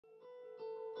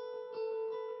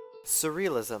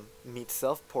Surrealism meets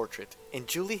self-portrait in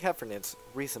Julie Heffernan's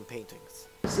recent paintings.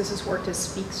 This is work that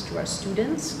speaks to our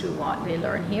students, to what they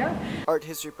learn here. Art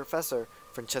history professor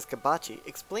Francesca Bacci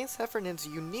explains Heffernan's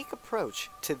unique approach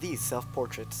to these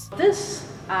self-portraits.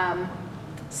 This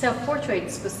self-portrait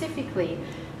specifically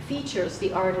features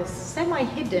the artist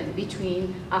semi-hidden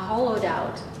between a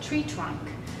hollowed-out tree trunk,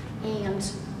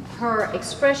 and her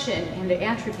expression and the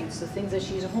attributes, the things that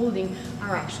she's holding,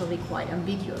 are actually quite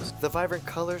ambiguous. The vibrant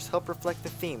colors help reflect the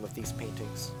theme of these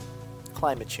paintings: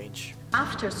 climate change.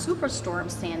 After Superstorm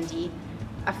Sandy,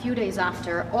 a few days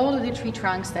after, all of the tree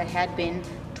trunks that had been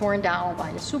torn down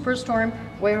by the superstorm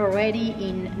were already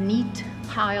in neat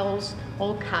piles,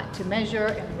 all cut to measure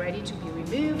and ready to be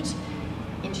removed.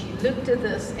 And she looked at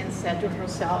this and said to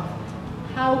herself,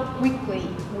 how quickly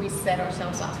we set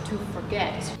ourselves up to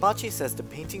forget. Bacci says the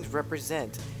paintings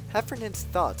represent Heffernan's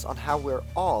thoughts on how we're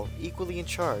all equally in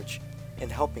charge in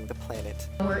helping the planet.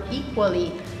 We're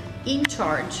equally in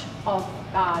charge of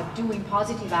doing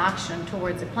positive action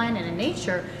towards the planet and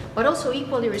nature, but also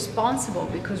equally responsible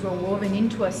because we're woven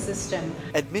into a system.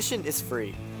 Admission is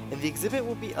free, and the exhibit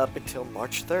will be up until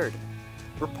March 3rd.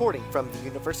 Reporting from the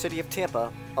University of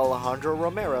Tampa, Alejandro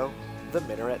Romero, The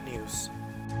Minaret News.